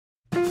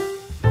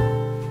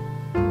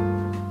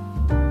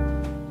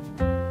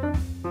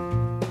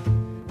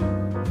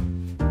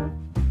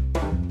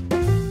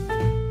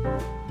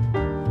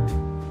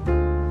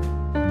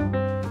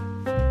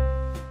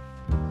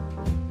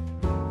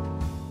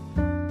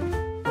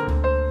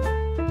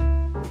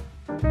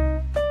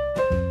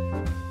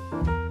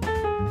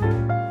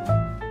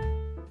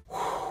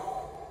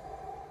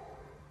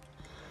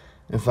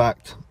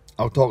fact,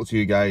 I'll talk to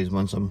you guys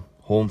once I'm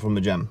home from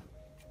the gym.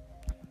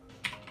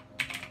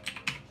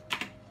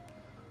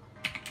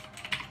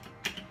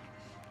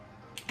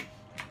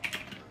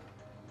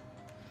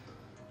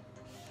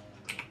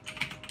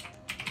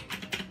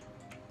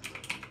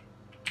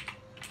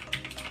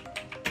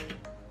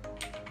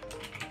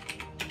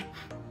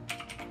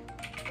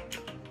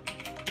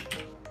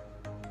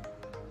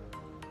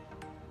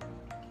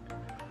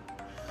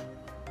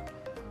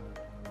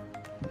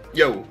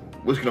 Yo,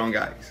 what's going on,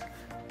 guys?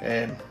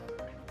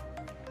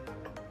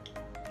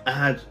 I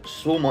had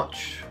so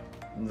much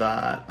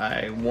that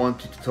I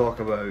wanted to talk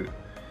about,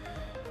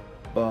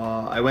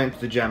 but I went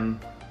to the gym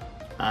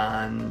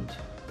and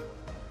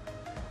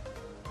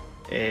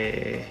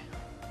I've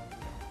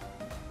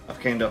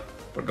kind of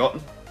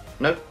forgotten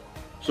now.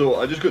 So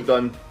I just got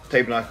done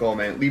typing a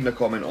comment, leaving a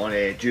comment on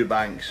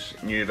Dewbank's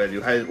new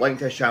video. His link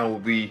to his channel will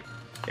be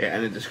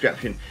in the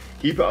description.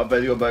 He put a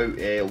video about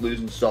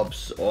losing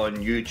subs on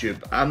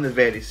YouTube. I'm the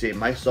very same.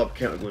 My sub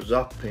count goes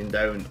up and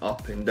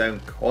down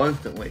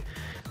constantly.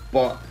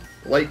 But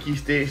like he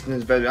states in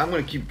his video, I'm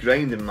going to keep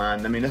grinding,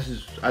 man. I mean,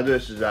 I do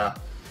this as a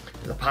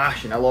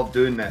passion. I love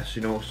doing this,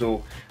 you know.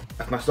 So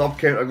if my sub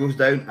counter goes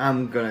down,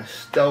 I'm going to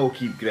still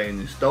keep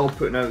grinding, still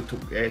putting out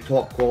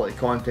top quality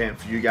content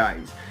for you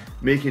guys,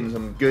 making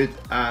some good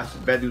ass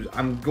videos.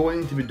 I'm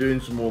going to be doing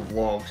some more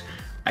vlogs.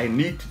 I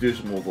need to do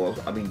some more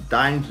vlogs. I've been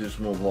dying to do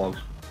some more vlogs.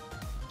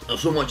 There's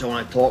so much I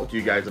want to talk to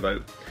you guys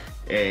about,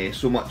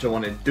 so much I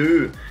want to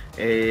do,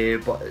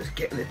 but it's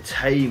getting the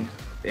time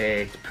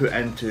to put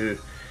into,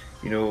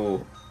 you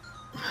know,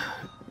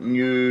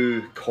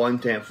 new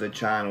content for the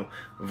channel.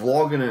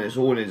 Vlogging on its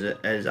own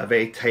is a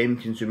very time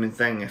consuming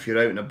thing. If you're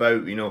out and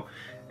about, you know,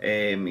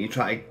 you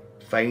try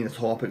to find a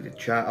topic to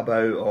chat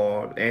about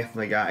or anything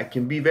like that, it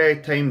can be very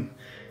time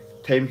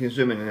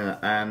consuming,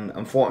 and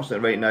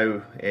unfortunately right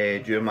now,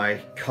 during my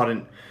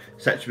current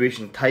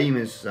situation, time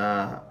is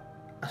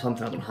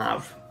something I don't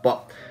have.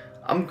 But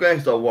I'm going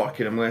to start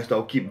working. I'm going to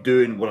still keep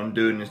doing what I'm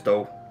doing and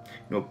still,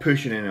 you know,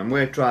 pushing in. I'm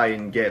going to try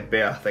and get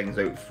better things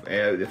out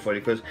there for you,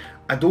 because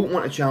I don't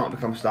want the channel to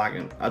become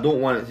stagnant. I don't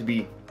want it to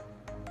be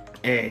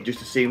just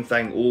the same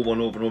thing over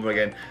and over and over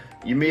again.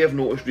 You may have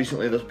noticed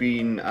recently there's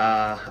been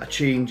a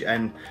change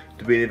in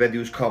the way the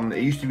videos come.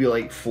 It used to be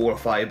like 4 or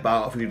 5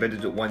 Battlefield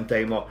videos at one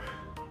time, or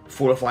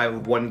 4 or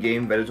 5 one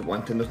game videos at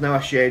one time. There's now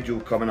a schedule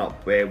coming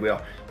up where you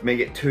may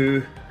get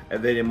 2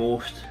 at the very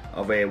most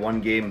of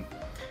one game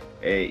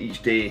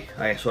each day,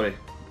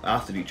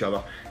 after each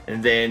other,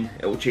 and then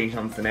it will change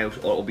something else,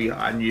 or it will be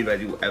a new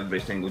video every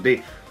single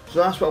day. So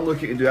that's what I'm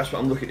looking to do, that's what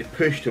I'm looking to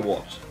push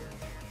towards.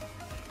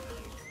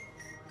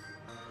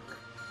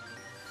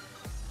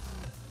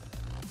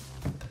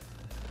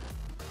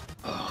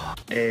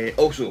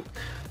 Also,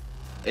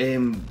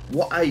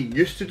 what I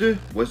used to do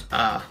was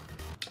I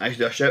used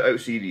to do a shout out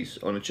series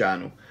on the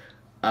channel,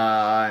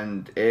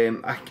 and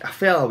I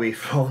fell away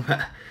from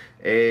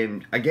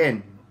it.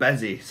 Again,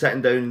 busy,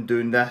 sitting down and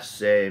doing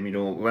this, you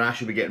know, when I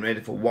should be getting ready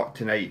for work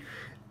tonight.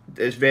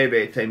 It's very,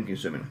 very time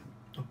consuming.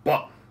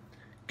 But,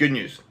 good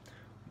news,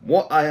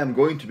 what I am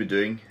going to be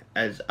doing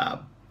is a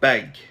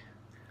big,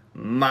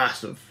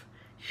 massive,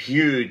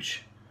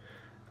 huge,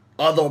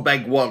 other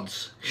big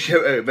words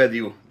shout out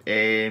video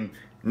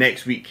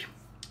next week.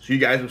 So you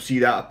guys will see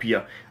that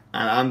appear,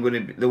 and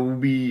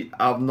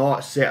I've not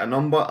set a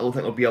number. I don't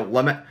think there'll be a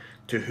limit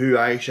to who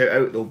I shout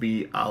out. There'll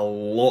be a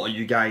lot of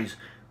you guys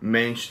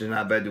mentioned in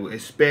that video,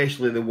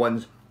 especially the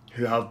ones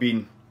who have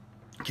been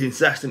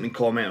consistent in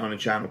commenting on the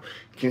channel,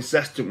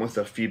 consistent with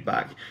their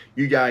feedback.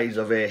 You guys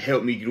have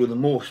helped me grow the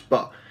most.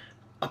 But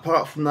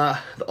apart from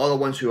that, the other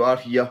ones who are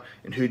here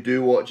and who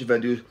do watch the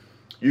videos,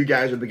 you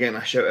guys will be getting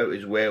a shout out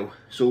as well.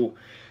 So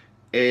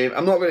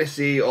I'm not going to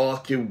say, oh,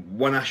 to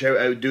win a shout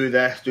out, do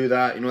this, do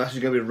that. You know, this is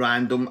going to be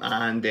random,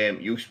 and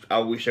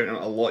I'll be shouting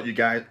out a lot of you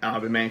guys, and I'll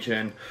be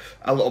mentioning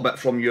a little bit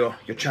from your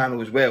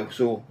channel as well.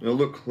 So, you know,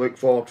 look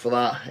forward for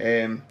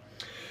that.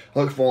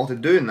 Look forward to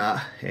doing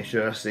that,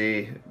 should I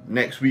say,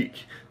 next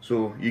week.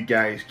 So you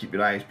guys keep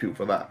your eyes peeled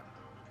for that.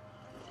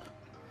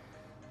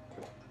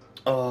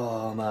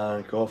 Oh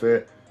man,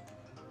 coffee.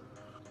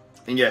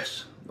 And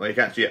yes, well, you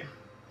can't see it.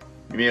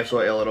 You may have saw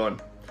it earlier on,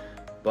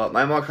 but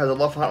my mug has a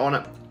love heart on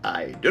it.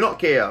 I do not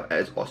care, it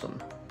is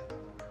awesome.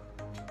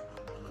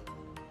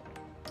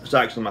 It's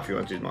actually my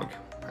fiance's mug,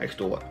 I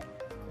stole it.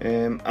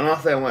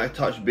 Another thing I want to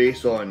touch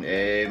base on,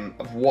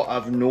 of what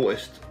I've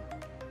noticed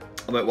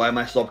about why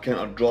my sub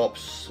counter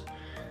drops,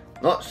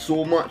 not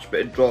so much, but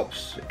it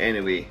drops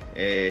anyway.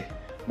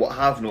 What I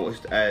have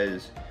noticed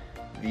is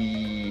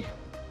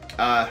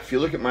if you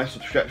look at my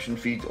subscription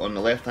feed on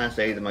the left hand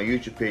side of my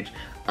YouTube page,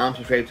 I'm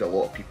subscribed to a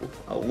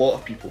lot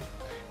of people.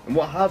 And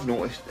what I have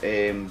noticed,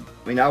 I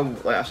mean,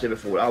 like I said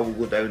before, I will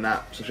go down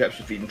that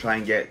subscription feed and try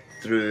and get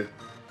through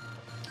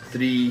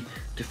 3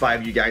 to 5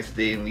 of you guys a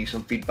day and leave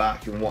some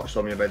feedback and watch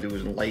some of your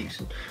videos and likes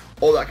and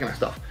all that kind of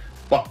stuff.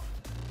 But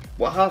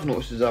what I have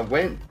noticed is I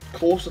went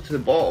closer to the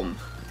bottom,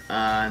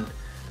 and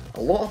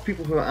a lot of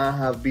people who I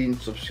have been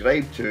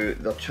subscribed to,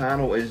 their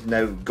channel is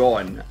now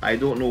gone. I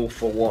don't know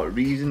for what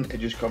reason, it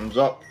just comes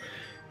up.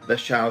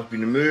 this channel's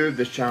been removed,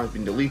 this channel's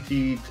been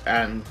deleted,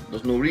 and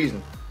there's no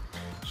reason.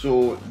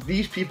 So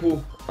these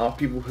people are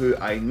people who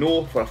I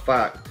know for a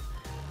fact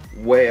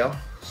were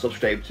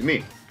subscribed to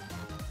me.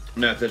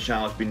 Now if this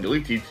channel's been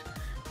deleted,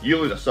 you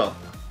lose a sub.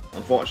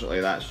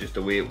 Unfortunately, that's just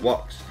the way it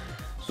works.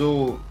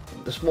 So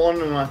this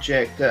morning when I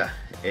checked it,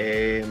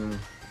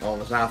 or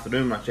this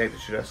afternoon when I checked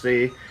it, should I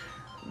say,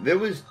 there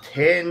was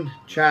 10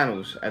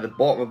 channels at the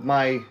bottom of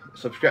my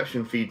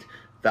subscription feed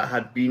that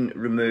had been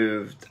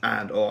removed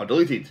and or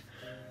deleted.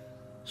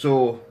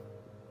 So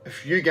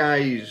if you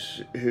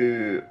guys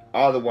who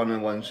are the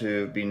ones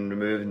who have been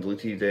removed and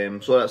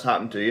deleted, sorry that's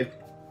happened to you.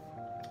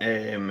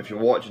 If you're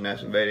watching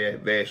this, I'm very,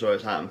 very sorry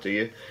it's happened to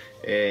you.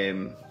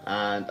 And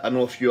I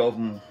know a few of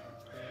them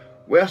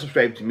were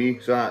subscribed to me,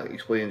 so that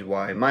explains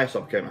why my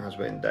sub count has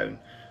went down.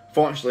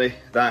 Fortunately,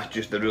 that's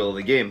just the rule of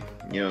the game,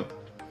 you know.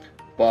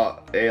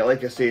 But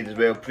like I said as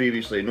well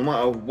previously, no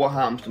matter what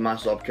happens to my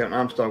sub count,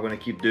 I'm still going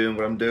to keep doing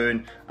what I'm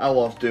doing. I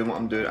love doing what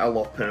I'm doing. I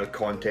love putting out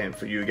content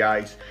for you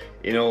guys.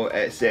 You know,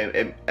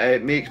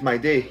 it makes my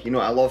day. You know,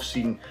 I love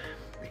seeing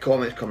the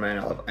comments coming in.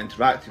 I love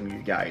interacting with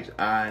you guys.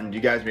 And you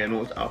guys may have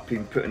noticed I've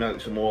been putting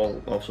out some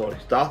more,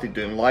 started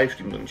doing live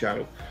streams on the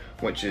channel,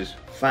 which is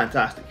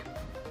fantastic.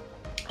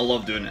 I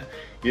love doing it,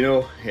 you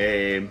know,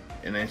 and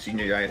then seeing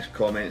you guys'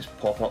 comments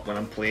pop up when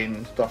I'm playing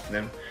and stuff, and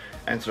then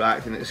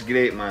interacting. It's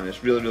great, man.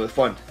 It's really, really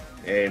fun.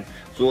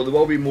 So there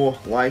will be more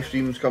live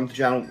streams come to the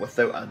channel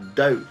without a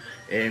doubt.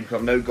 Because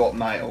I've now got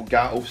my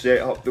Elgato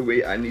set up the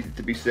way I needed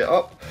to be set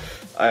up.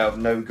 I have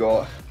now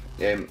got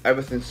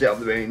everything set up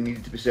the way it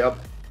needed to be set up.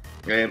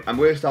 I'm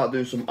going to start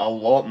doing a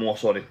lot more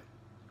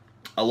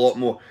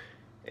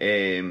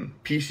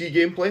PC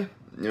gameplay.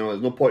 You know,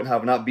 there's no point in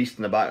having that beast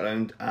in the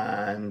background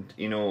and,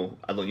 you know,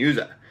 I don't use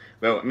it.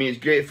 Well, I mean, it's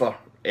great for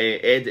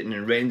editing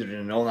and rendering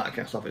and all that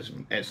kind of stuff.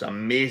 It's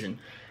amazing.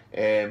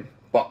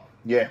 But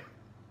yeah,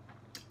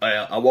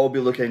 I will be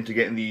looking into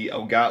getting the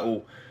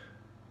Elgato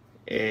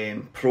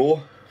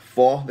Pro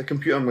for the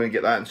computer. I'm going to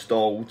get that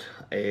installed.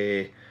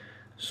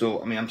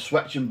 So I mean, I'm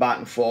switching back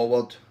and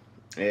forward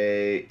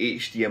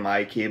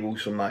HDMI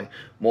cables from my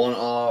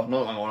monitor,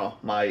 not my monitor,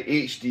 my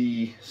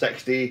HD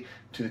 60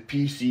 to the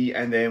PC,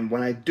 and then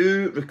when I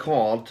do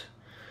record,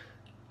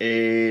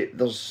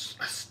 there's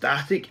a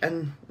static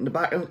in the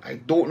background. I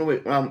don't know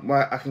it.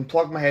 I can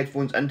plug my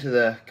headphones into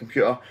the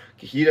computer,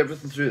 can hear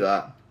everything through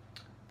that,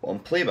 but on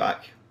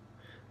playback,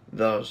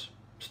 there's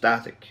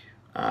static.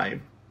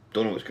 I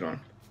don't know what's going on.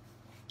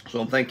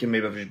 So I'm thinking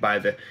maybe if I just buy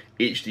the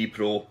HD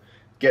Pro,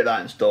 get that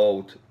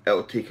installed,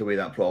 it'll take away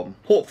that problem,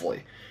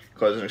 hopefully,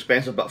 because it's an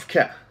expensive bit of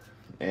kit.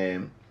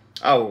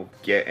 I'll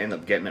end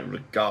up getting it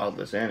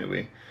regardless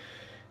anyway.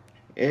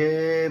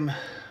 But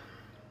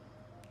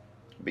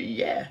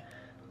yeah,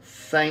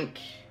 think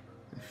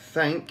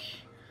that's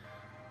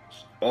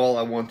all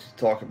I wanted to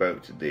talk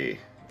about today.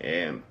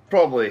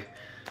 Probably,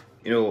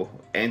 you know,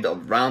 end up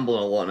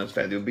rambling a lot in this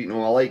video, but you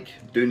know, I like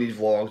doing these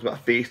vlogs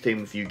about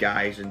FaceTime with you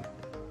guys, and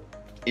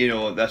you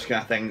know, this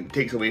kind of thing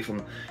takes away from,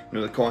 you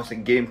know, the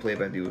constant gameplay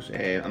videos.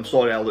 I'm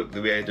sorry I look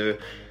the way I do.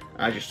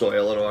 I just saw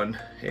earlier on,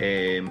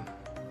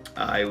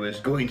 I was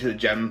going to the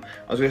gym.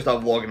 I was going to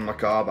start vlogging in my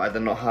car, but I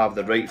did not have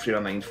the right frame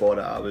of mind for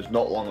it. I was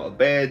not long out of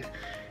bed.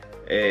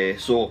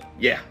 So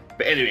yeah,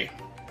 but anyway,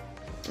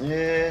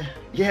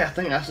 yeah, I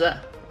think that's it.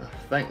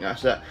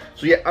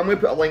 So yeah, I'm going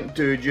to put a link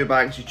to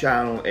Banks'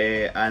 channel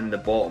in the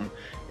bottom,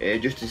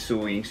 just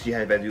so you can see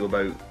how a video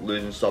about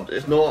losing subs.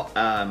 It's not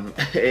an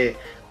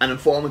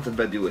informative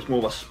video, it's more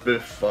of a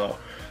spoof or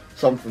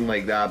something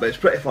like that, but it's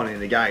pretty funny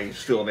and the guy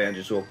is full of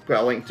energy, so put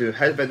a link to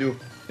his video,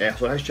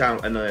 so his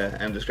channel in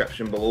the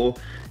description below,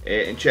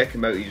 and check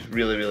him out, he's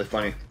really, really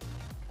funny.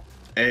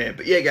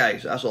 But yeah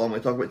guys, that's all I'm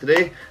going to talk about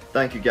today.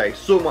 Thank you guys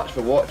so much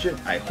for watching,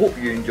 I hope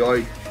you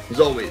enjoyed. As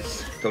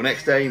always, till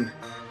next time,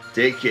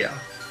 take care.